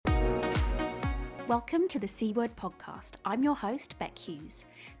Welcome to the C Word podcast. I'm your host, Beck Hughes.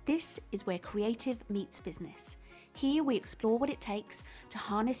 This is where creative meets business. Here we explore what it takes to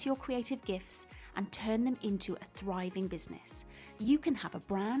harness your creative gifts and turn them into a thriving business. You can have a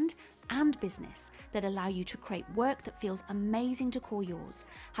brand and business that allow you to create work that feels amazing to call yours,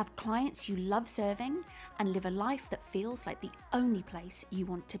 have clients you love serving, and live a life that feels like the only place you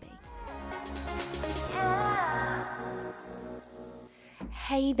want to be.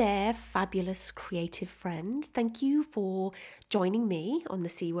 Hey there, fabulous creative friend. Thank you for joining me on the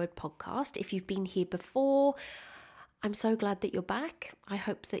C Word podcast. If you've been here before, I'm so glad that you're back. I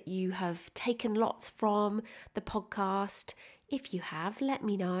hope that you have taken lots from the podcast. If you have, let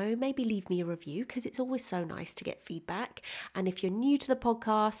me know. Maybe leave me a review because it's always so nice to get feedback. And if you're new to the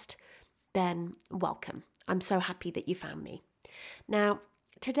podcast, then welcome. I'm so happy that you found me. Now,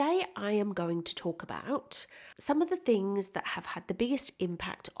 today I am going to talk about some of the things that have had the biggest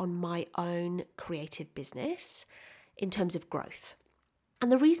impact on my own creative business in terms of growth.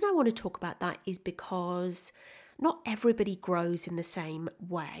 And the reason I want to talk about that is because not everybody grows in the same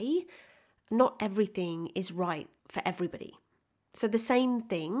way. Not everything is right for everybody. So the same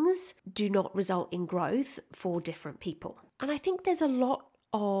things do not result in growth for different people. And I think there's a lot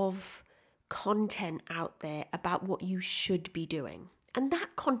of content out there about what you should be doing. And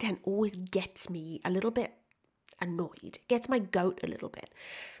that content always gets me a little bit annoyed, gets my goat a little bit.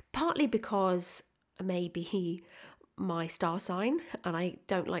 Partly because maybe my star sign and I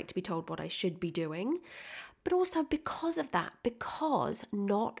don't like to be told what I should be doing, but also because of that, because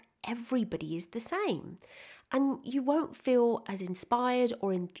not everybody is the same. And you won't feel as inspired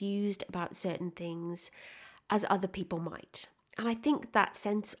or enthused about certain things as other people might. And I think that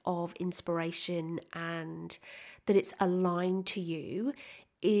sense of inspiration and that it's aligned to you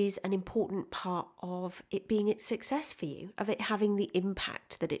is an important part of it being a success for you, of it having the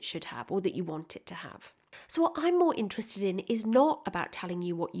impact that it should have or that you want it to have. So what I'm more interested in is not about telling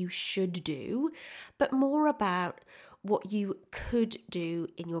you what you should do, but more about what you could do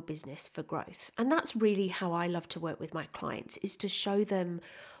in your business for growth. And that's really how I love to work with my clients, is to show them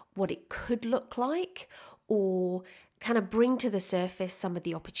what it could look like or kind of bring to the surface some of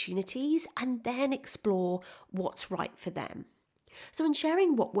the opportunities and then explore what's right for them. So in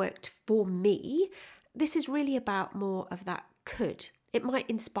sharing what worked for me, this is really about more of that could. It might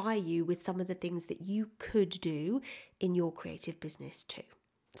inspire you with some of the things that you could do in your creative business too.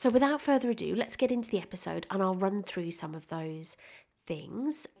 So without further ado, let's get into the episode and I'll run through some of those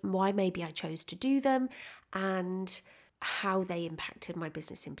things, why maybe I chose to do them, and how they impacted my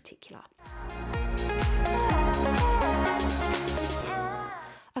business in particular.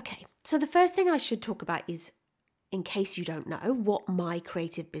 Okay, so the first thing I should talk about is, in case you don't know, what my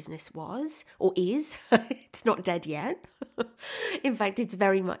creative business was or is. It's not dead yet. In fact, it's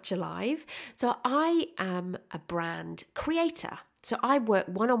very much alive. So I am a brand creator. So I work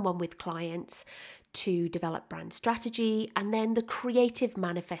one-on-one with clients to develop brand strategy and then the creative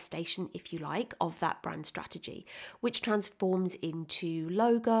manifestation, if you like, of that brand strategy, which transforms into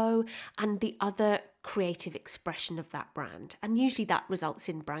logo and the other creative expression of that brand. And usually that results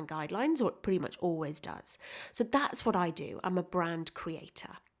in brand guidelines, or it pretty much always does. So that's what I do. I'm a brand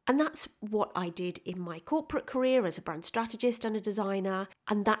creator. And that's what I did in my corporate career as a brand strategist and a designer.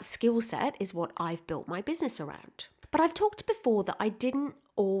 And that skill set is what I've built my business around. But I've talked before that I didn't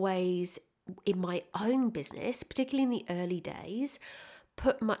always, in my own business, particularly in the early days,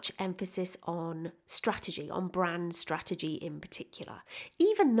 put much emphasis on strategy, on brand strategy in particular,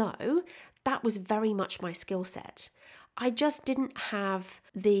 even though that was very much my skill set. I just didn't have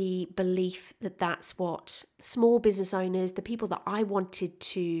the belief that that's what small business owners, the people that I wanted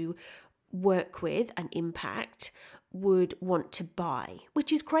to work with and impact, would want to buy,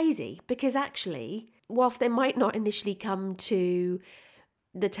 which is crazy because actually, whilst they might not initially come to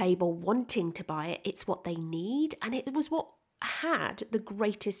the table wanting to buy it, it's what they need. And it was what had the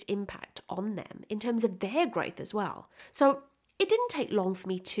greatest impact on them in terms of their growth as well. So it didn't take long for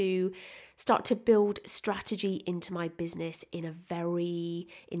me to start to build strategy into my business in a very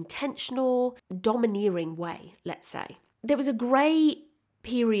intentional, domineering way, let's say. There was a grey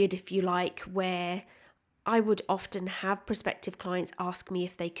period, if you like, where I would often have prospective clients ask me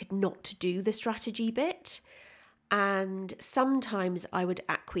if they could not do the strategy bit. And sometimes I would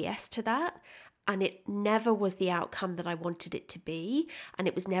acquiesce to that, and it never was the outcome that I wanted it to be, and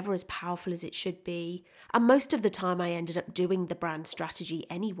it was never as powerful as it should be. And most of the time I ended up doing the brand strategy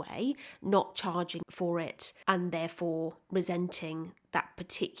anyway, not charging for it, and therefore resenting that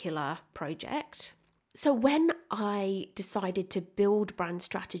particular project. So when I decided to build brand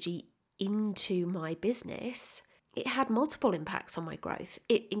strategy into my business, it had multiple impacts on my growth.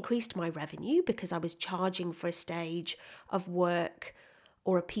 It increased my revenue because I was charging for a stage of work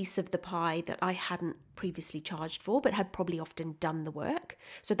or a piece of the pie that I hadn't previously charged for, but had probably often done the work.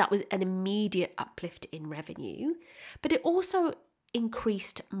 So that was an immediate uplift in revenue. But it also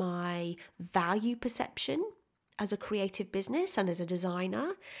increased my value perception as a creative business and as a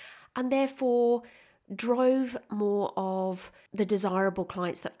designer, and therefore drove more of the desirable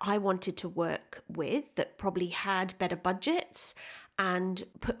clients that I wanted to work with, that probably had better budgets and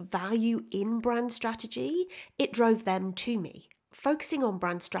put value in brand strategy. It drove them to me. Focusing on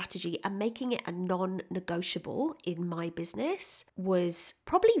brand strategy and making it a non-negotiable in my business was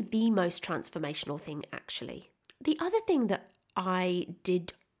probably the most transformational thing, actually. The other thing that I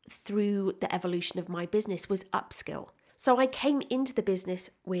did through the evolution of my business was upskill. So I came into the business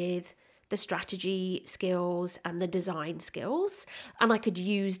with the strategy skills and the design skills, and I could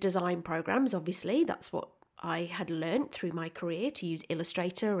use design programs. Obviously, that's what I had learned through my career, to use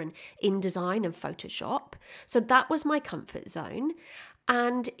Illustrator and InDesign and Photoshop. So that was my comfort zone.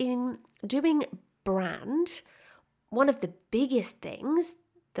 And in doing brand, one of the biggest things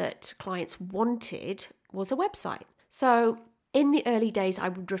that clients wanted was a website. So in the early days, I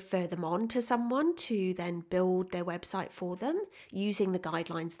would refer them on to someone to then build their website for them using the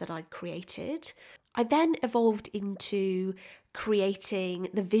guidelines that I'd created. I then evolved into creating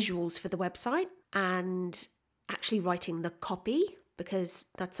the visuals for the website and actually writing the copy, because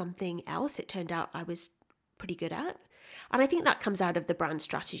that's something else it turned out I was pretty good at. And I think that comes out of the brand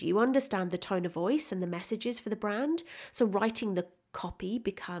strategy. You understand the tone of voice and the messages for the brand. So writing the copy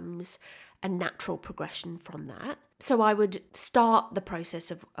becomes a natural progression from that. So I would start the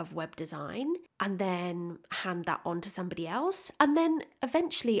process of web design and then hand that on to somebody else. And then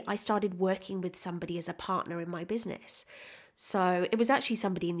eventually I started working with somebody as a partner in my business. So it was actually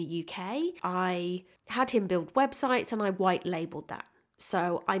somebody in the UK. I had him build websites and I white labeled that.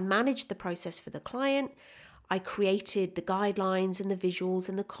 So I managed the process for the client. I created the guidelines and the visuals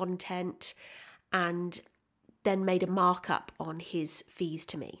and the content, and then made a markup on his fees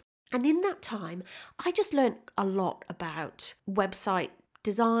to me. And in that time, I just learned a lot about website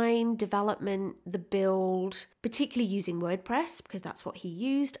design, development, the build, particularly using WordPress, because that's what he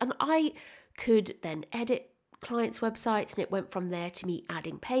used. And I could then edit clients' websites, and it went from there to me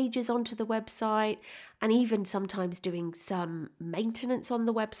adding pages onto the website and even sometimes doing some maintenance on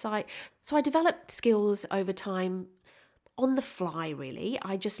the website. So I developed skills over time on the fly, really.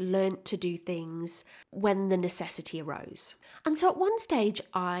 I just learnt to do things when the necessity arose. And so at one stage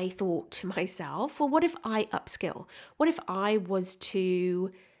I thought to myself, well, what if I upskill? What if I was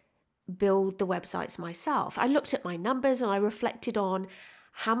to build the websites myself? I looked at my numbers and I reflected on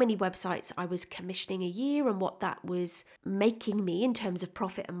how many websites I was commissioning a year and what that was making me in terms of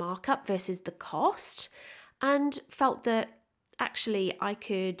profit and markup versus the cost, and felt that actually I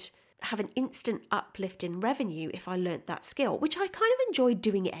could have an instant uplift in revenue if I learnt that skill, which I kind of enjoyed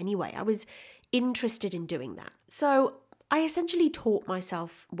doing it anyway. I was interested in doing that. So I essentially taught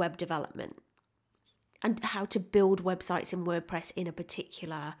myself web development and how to build websites in WordPress in a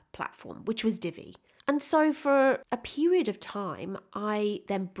particular platform, which was Divi. And so for a period of time, I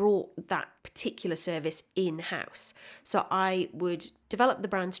then brought that particular service in-house. So I would develop the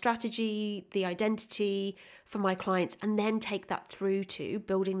brand strategy, the identity for my clients, and then take that through to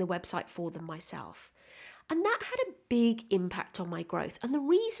building the website for them myself. And that had a big impact on my growth. And the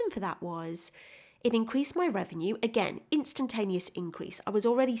reason for that was it increased my revenue. Again, instantaneous increase. I was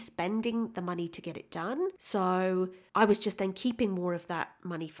already spending the money to get it done. So I was just then keeping more of that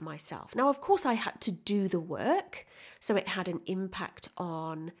money for myself. Now, of course, I had to do the work. So it had an impact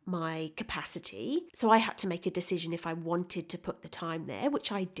on my capacity. So I had to make a decision if I wanted to put the time there,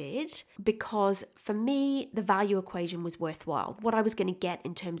 which I did, because for me, the value equation was worthwhile. What I was going to get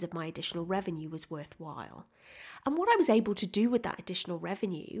in terms of my additional revenue was worthwhile. And what I was able to do with that additional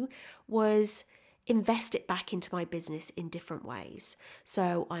revenue was invest it back into my business in different ways.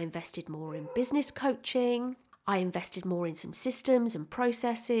 So I invested more in business coaching. I invested more in some systems and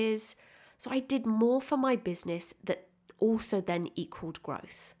processes. So I did more for my business that also then equaled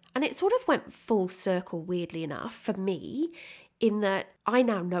growth. And it sort of went full circle, weirdly enough, for me, in that I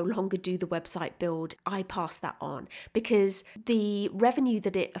now no longer do the website build. I pass that on because the revenue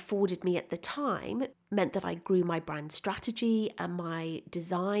that it afforded me at the time meant that I grew my brand strategy and my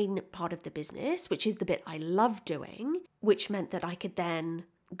design part of the business, which is the bit I love doing, which meant that I could then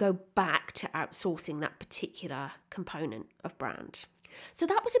go back to outsourcing that particular component of brand. So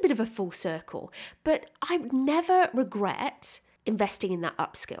that was a bit of a full circle, but I would never regret investing in that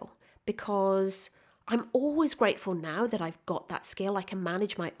upskill because I'm always grateful now that I've got that skill. I can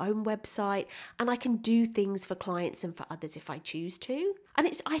manage my own website and I can do things for clients and for others if I choose to.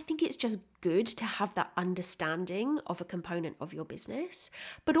 And I think it's just good to have that understanding of a component of your business.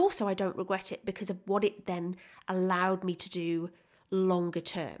 But also I don't regret it because of what it then allowed me to do longer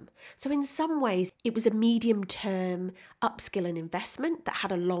term. So in some ways, it was a medium term upskill and investment that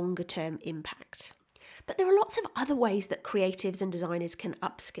had a longer term impact. But there are lots of other ways that creatives and designers can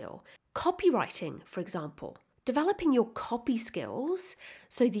upskill. Copywriting, for example. Developing your copy skills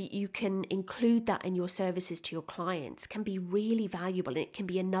so that you can include that in your services to your clients can be really valuable, and it can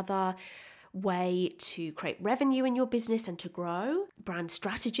be another way to create revenue in your business and to grow. Brand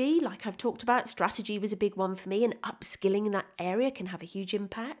strategy, like I've talked about, strategy was a big one for me, and upskilling in that area can have a huge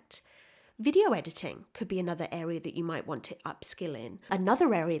impact. Video editing could be another area that you might want to upskill in.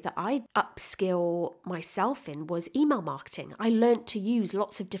 Another area that I upskill myself in was email marketing. I learned to use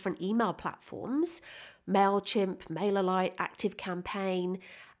lots of different email platforms, MailChimp, MailerLite, ActiveCampaign,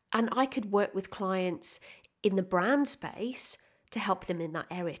 and I could work with clients in the brand space to help them in that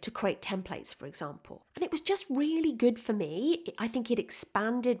area, to create templates, for example. And it was just really good for me. I think it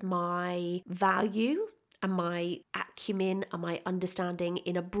expanded my value and my acumen and my understanding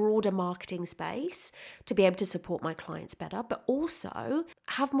in a broader marketing space to be able to support my clients better, but also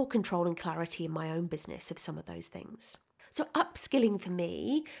have more control and clarity in my own business of some of those things. So upskilling for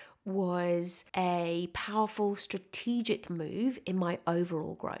me was a powerful strategic move in my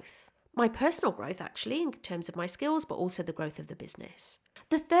overall growth. My personal growth, actually, in terms of my skills, but also the growth of the business.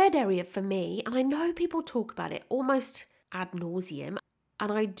 The third area for me, and I know people talk about it almost ad nauseum,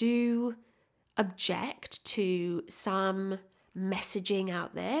 and I do object to some messaging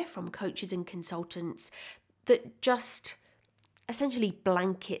out there from coaches and consultants that just essentially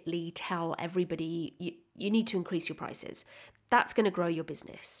blanketly tell everybody you need to increase your prices. That's going to grow your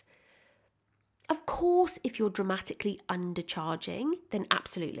business. Of course, if you're dramatically undercharging, then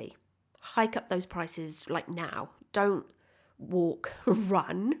absolutely. Hike up those prices like now. Don't walk,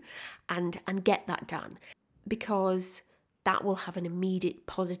 run and get that done, because that will have an immediate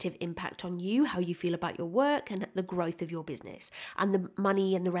positive impact on you, how you feel about your work and the growth of your business and the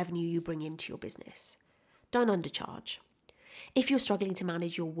money and the revenue you bring into your business. Don't undercharge. If you're struggling to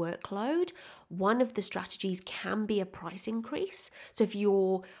manage your workload, one of the strategies can be a price increase. So if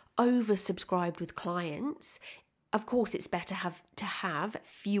you're oversubscribed with clients, of course, it's better to have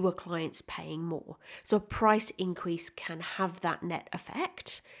fewer clients paying more. So a price increase can have that net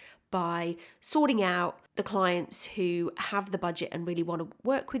effect by sorting out the clients who have the budget and really want to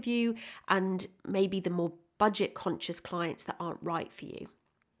work with you, and maybe the more budget conscious clients that aren't right for you.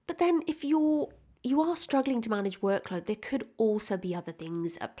 But then if you are struggling to manage workload, there could also be other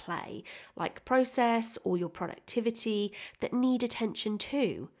things at play, like process or your productivity, that need attention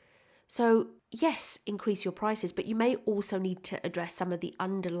too. So yes, increase your prices, but you may also need to address some of the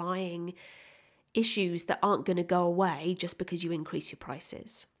underlying issues that aren't going to go away just because you increase your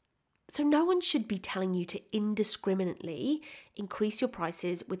prices. So no one should be telling you to indiscriminately increase your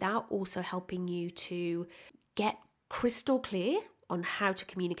prices without also helping you to get crystal clear on how to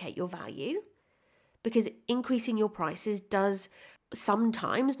communicate your value, because increasing your prices does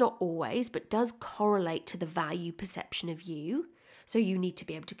sometimes, not always, but does correlate to the value perception of you. So you need to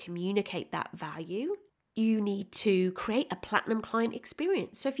be able to communicate that value. You need to create a platinum client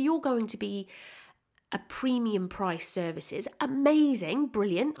experience. So if you're going to be a premium price services, amazing,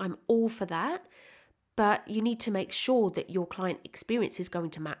 brilliant, I'm all for that. But you need to make sure that your client experience is going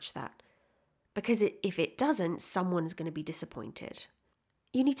to match that. Because if it doesn't, someone's going to be disappointed.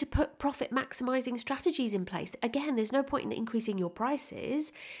 You need to put profit maximizing strategies in place. Again, there's no point in increasing your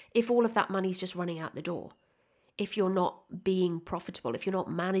prices if all of that money's just running out the door. If you're not being profitable, if you're not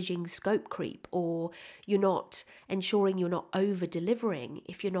managing scope creep, or you're not ensuring you're not over delivering,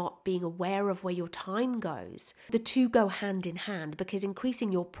 if you're not being aware of where your time goes. The two go hand in hand, because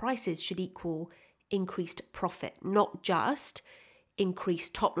increasing your prices should equal increased profit, not just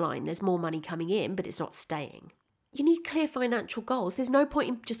increased top line. There's more money coming in, but it's not staying. You need clear financial goals. There's no point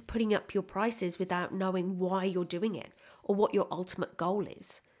in just putting up your prices without knowing why you're doing it or what your ultimate goal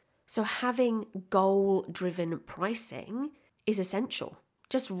is. So having goal-driven pricing is essential.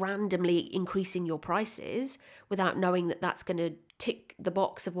 Just randomly increasing your prices without knowing that that's going to tick the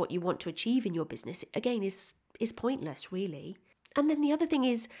box of what you want to achieve in your business, again, is pointless, really. And then the other thing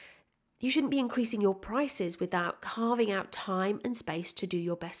is, you shouldn't be increasing your prices without carving out time and space to do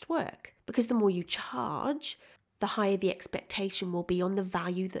your best work. Because the more you charge, the higher the expectation will be on the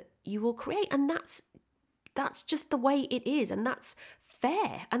value that you will create. And that's just the way it is. And that's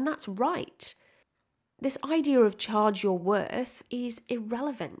fair and that's right. This idea of charge your worth is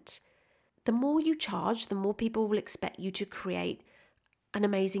irrelevant. The more you charge, the more people will expect you to create an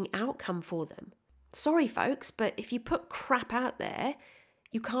amazing outcome for them. Sorry, folks, but if you put crap out there,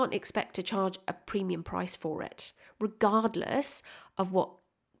 you can't expect to charge a premium price for it, regardless of what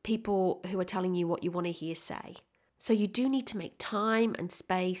people who are telling you what you want to hear say. So you do need to make time and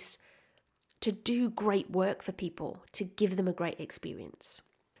space to do great work for people, to give them a great experience.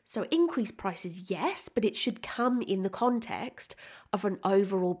 So increased prices, yes, but it should come in the context of an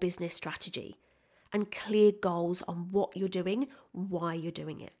overall business strategy and clear goals on what you're doing, why you're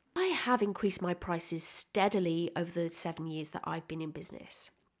doing it. I have increased my prices steadily over the 7 years that I've been in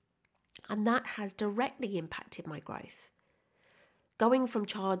business, and that has directly impacted my growth. Going from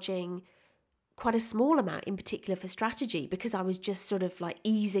charging quite a small amount in particular for strategy, because I was just sort of like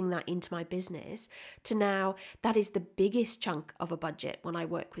easing that into my business, to now that is the biggest chunk of a budget when I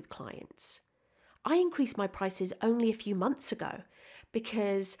work with clients. I increased my prices only a few months ago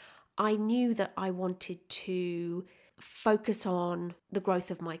because I knew that I wanted to focus on the growth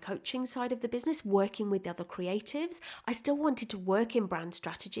of my coaching side of the business, working with other creatives. I still wanted to work in brand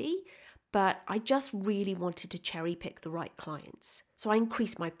strategy, but I just really wanted to cherry pick the right clients. So I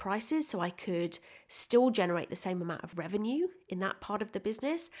increased my prices so I could still generate the same amount of revenue in that part of the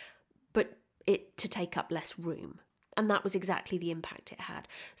business, but it to take up less room. And that was exactly the impact it had.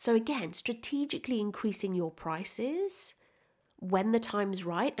 So again, strategically increasing your prices when the time's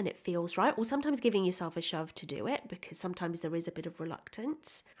right and it feels right, or sometimes giving yourself a shove to do it, because sometimes there is a bit of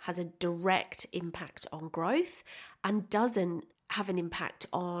reluctance, has a direct impact on growth and doesn't have an impact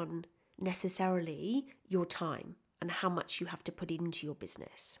on necessarily your time and how much you have to put into your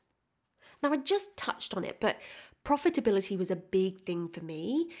business. Now, I just touched on it, but profitability was a big thing for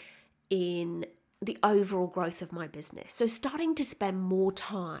me in the overall growth of my business. So starting to spend more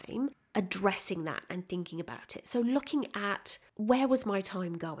time addressing that and thinking about it. So looking at, where was my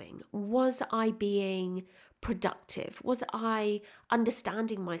time going? Was I being productive? Was I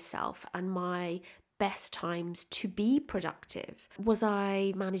understanding myself and my best times to be productive? Was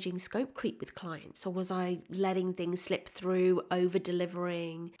I managing scope creep with clients, or was I letting things slip through, over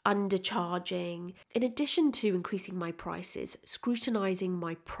delivering, undercharging? In addition to increasing my prices, scrutinizing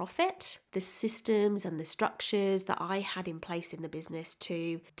my profit, the systems and the structures that I had in place in the business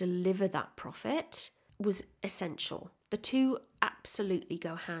to deliver that profit was essential. The two absolutely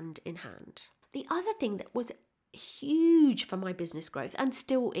go hand in hand. The other thing that was huge for my business growth, and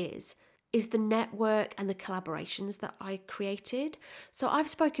still is the network and the collaborations that I created. So I've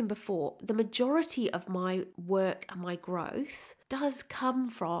spoken before, the majority of my work and my growth does come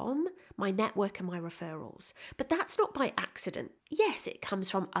from my network and my referrals. But that's not by accident. Yes, it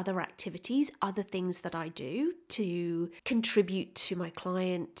comes from other activities, other things that I do to contribute to my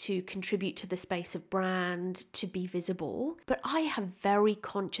client, to contribute to the space of brand, to be visible. But I have very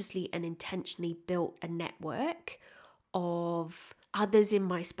consciously and intentionally built a network of others in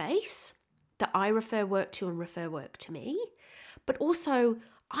my space that I refer work to and refer work to me. But also,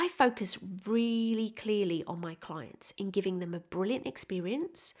 I focus really clearly on my clients in giving them a brilliant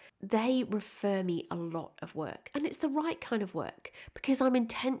experience. They refer me a lot of work, and it's the right kind of work because I'm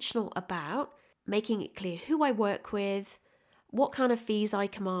intentional about making it clear who I work with, what kind of fees I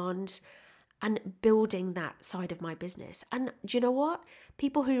command, and building that side of my business. And do you know what?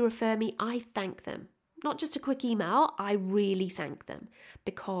 People who refer me, I thank them. Not just a quick email, I really thank them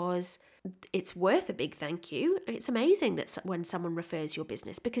because it's worth a big thank you. It's amazing that when someone refers your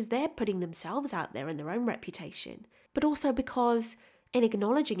business, because they're putting themselves out there and their own reputation, but also because in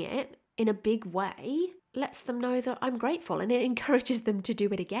acknowledging it in a big way lets them know that I'm grateful, and it encourages them to do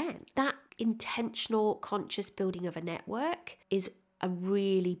it again. That intentional, conscious building of a network is a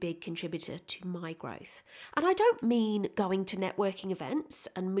really big contributor to my growth. And I don't mean going to networking events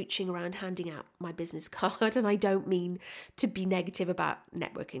and mooching around handing out my business card, and I don't mean to be negative about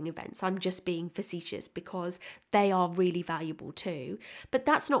networking events. I'm just being facetious because they are really valuable too. But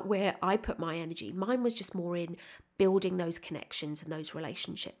that's not where I put my energy. Mine was just more in building those connections and those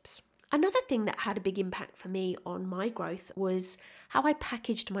relationships. Another thing that had a big impact for me on my growth was how I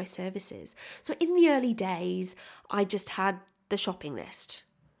packaged my services. So in the early days, I just had the shopping list,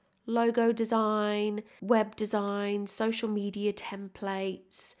 logo design, web design, social media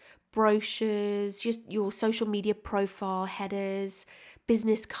templates, brochures, just your social media profile headers,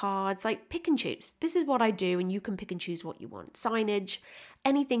 business cards, like pick and choose. This is what I do, and you can pick and choose what you want. Signage,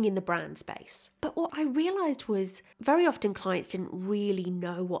 anything in the brand space. But what I realized was very often clients didn't really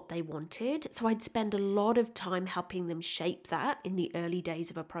know what they wanted. So I'd spend a lot of time helping them shape that in the early days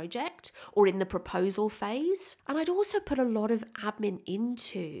of a project or in the proposal phase. And I'd also put a lot of admin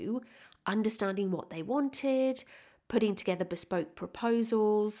into understanding what they wanted, putting together bespoke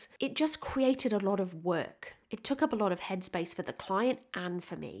proposals. It just created a lot of work. It took up a lot of headspace for the client and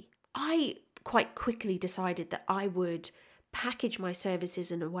for me. I quite quickly decided that I would package my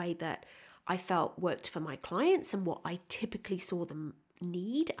services in a way that I felt worked for my clients and what I typically saw them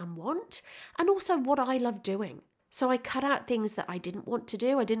need and want, and also what I love doing. So I cut out things that I didn't want to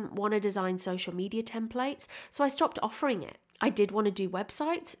do. I didn't want to design social media templates, so I stopped offering it. I did want to do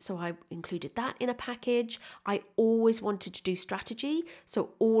websites, so I included that in a package. I always wanted to do strategy, so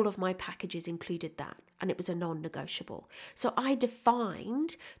all of my packages included that, and it was a non-negotiable. So I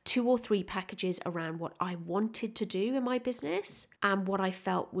defined 2 or 3 packages around what I wanted to do in my business and what I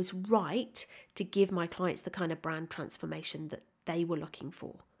felt was right to give my clients the kind of brand transformation that they were looking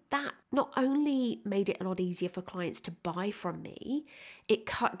for. That not only made it a lot easier for clients to buy from me, it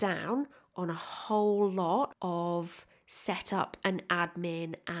cut down on a whole lot of setup and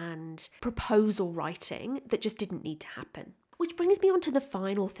admin and proposal writing that just didn't need to happen. Which brings me on to the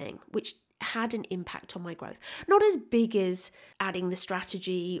final thing, which had an impact on my growth. Not as big as adding the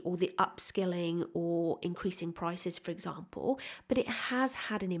strategy or the upskilling or increasing prices, for example, but it has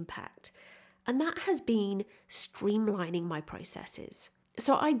had an impact. And that has been streamlining my processes.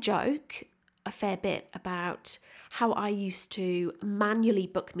 So I joke a fair bit about how I used to manually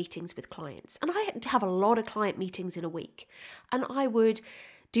book meetings with clients. And I had to have a lot of client meetings in a week. And I would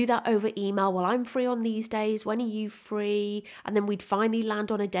do that over email. Well, I'm free on these days. When are you free? And then we'd finally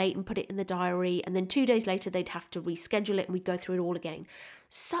land on a date and put it in the diary. And then 2 days later, they'd have to reschedule it and we'd go through it all again.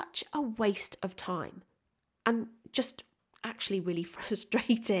 Such a waste of time and just actually really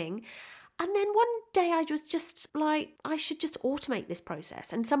frustrating. And then one day I was just like, I should just automate this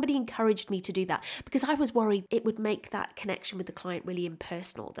process. And somebody encouraged me to do that because I was worried it would make that connection with the client really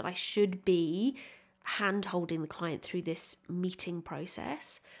impersonal, that I should be hand-holding the client through this meeting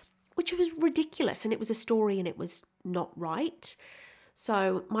process, which was ridiculous. And it was a story and it was not right.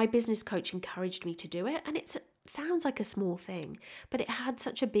 So my business coach encouraged me to do it. And it sounds like a small thing, but it had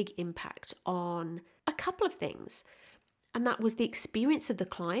such a big impact on a couple of things. And that was the experience of the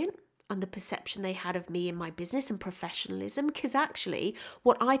client and the perception they had of me and my business and professionalism, because actually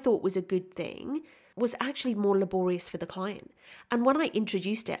what I thought was a good thing was actually more laborious for the client. And when I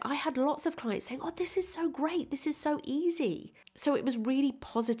introduced it, I had lots of clients saying, oh, this is so great, this is so easy. So it was really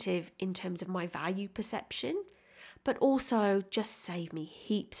positive in terms of my value perception, but also just saved me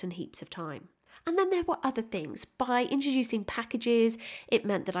heaps and heaps of time. And then there were other things. By introducing packages, it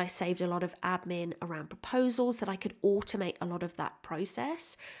meant that I saved a lot of admin around proposals, that I could automate a lot of that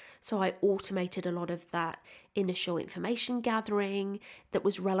process. So I automated a lot of that initial information gathering that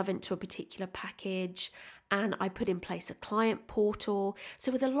was relevant to a particular package, and I put in place a client portal.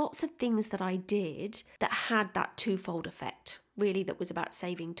 So there were lots of things that I did that had that twofold effect, really, that was about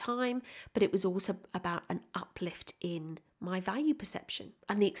saving time, but it was also about an uplift in my value perception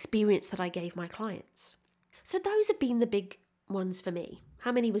and the experience that I gave my clients. So those have been the big ones for me.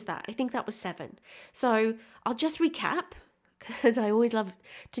 How many was that? I think that was 7. So I'll just recap, because I always love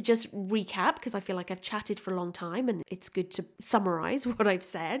to just recap because I feel like I've chatted for a long time and it's good to summarize what I've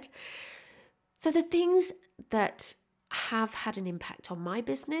said. So the things that have had an impact on my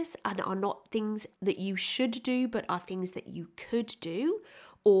business and are not things that you should do, but are things that you could do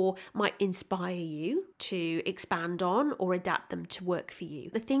or might inspire you to expand on or adapt them to work for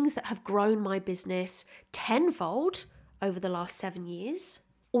you. The things that have grown my business tenfold over the last 7 years,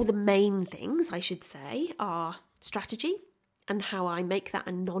 or the main things I should say, are strategy, and how I make that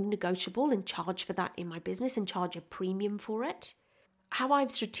a non-negotiable and charge for that in my business and charge a premium for it. How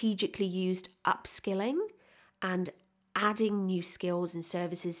I've strategically used upskilling and adding new skills and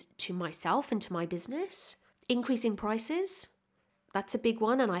services to myself and to my business. Increasing prices, that's a big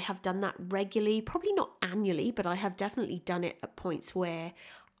one, and I have done that regularly, probably not annually, but I have definitely done it at points where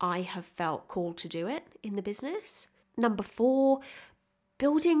I have felt called to do it in the business. Number 4,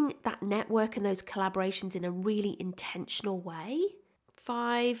 building that network and those collaborations in a really intentional way.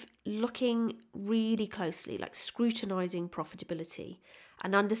 5, looking really closely, like scrutinizing profitability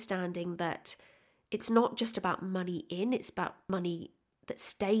and understanding that it's not just about money in, it's about money that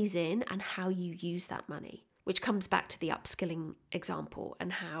stays in and how you use that money, which comes back to the upskilling example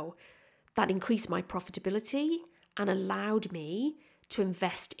and how that increased my profitability and allowed me to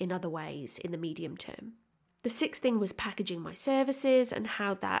invest in other ways in the medium term. The 6th thing was packaging my services and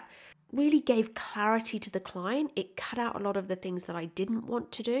how that really gave clarity to the client. It cut out a lot of the things that I didn't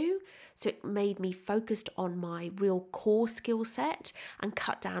want to do. So it made me focused on my real core skill set and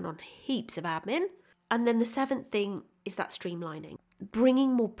cut down on heaps of admin. And then the 7th thing is that streamlining,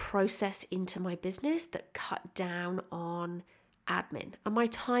 bringing more process into my business that cut down on admin and my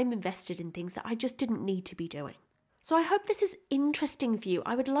time invested in things that I just didn't need to be doing. So I hope this is interesting for you.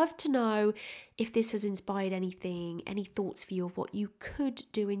 I would love to know if this has inspired anything, any thoughts for you of what you could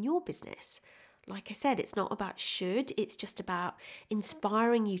do in your business. Like I said, it's not about should, it's just about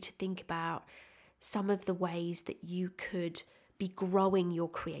inspiring you to think about some of the ways that you could be growing your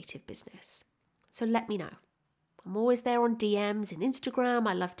creative business. So let me know. I'm always there on DMs and Instagram.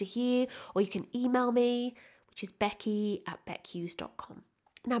 I love to hear, or you can email me, which is becky@beckhughes.com.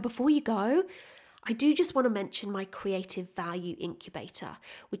 Now, before you go, I do just want to mention my Creative Value Incubator,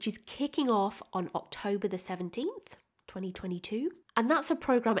 which is kicking off on October the 17th, 2022. And that's a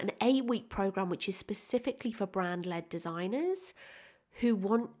program, an 8-week program, which is specifically for brand-led designers who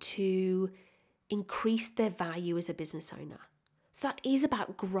want to increase their value as a business owner. So that is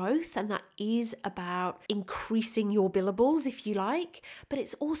about growth, and that is about increasing your billables, if you like, but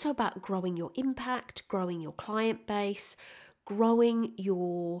it's also about growing your impact, growing your client base, growing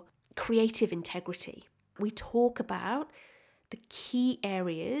your creative integrity. We talk about the key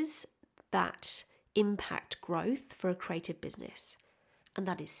areas that impact growth for a creative business, and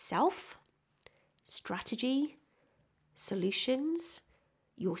that is self, strategy, solutions,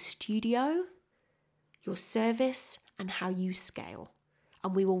 your studio, your service, and how you scale.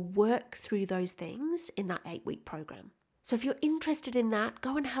 And we will work through those things in that 8-week program. So if you're interested in that,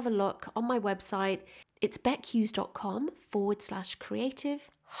 go and have a look on my website. It's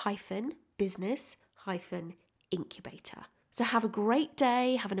beckhughes.com/creative-business-incubator. So have a great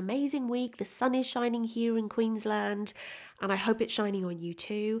day, have an amazing week. The sun is shining here in Queensland, and I hope it's shining on you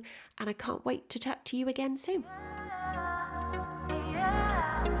too. And I can't wait to chat to you again soon.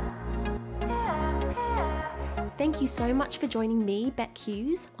 Thank you so much for joining me, Beck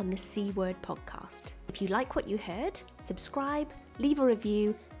Hughes, on the C Word podcast. If you like what you heard, subscribe, leave a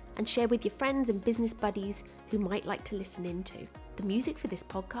review, and share with your friends and business buddies who might like to listen in too. The music for this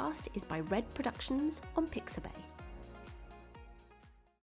podcast is by Red Productions on Pixabay.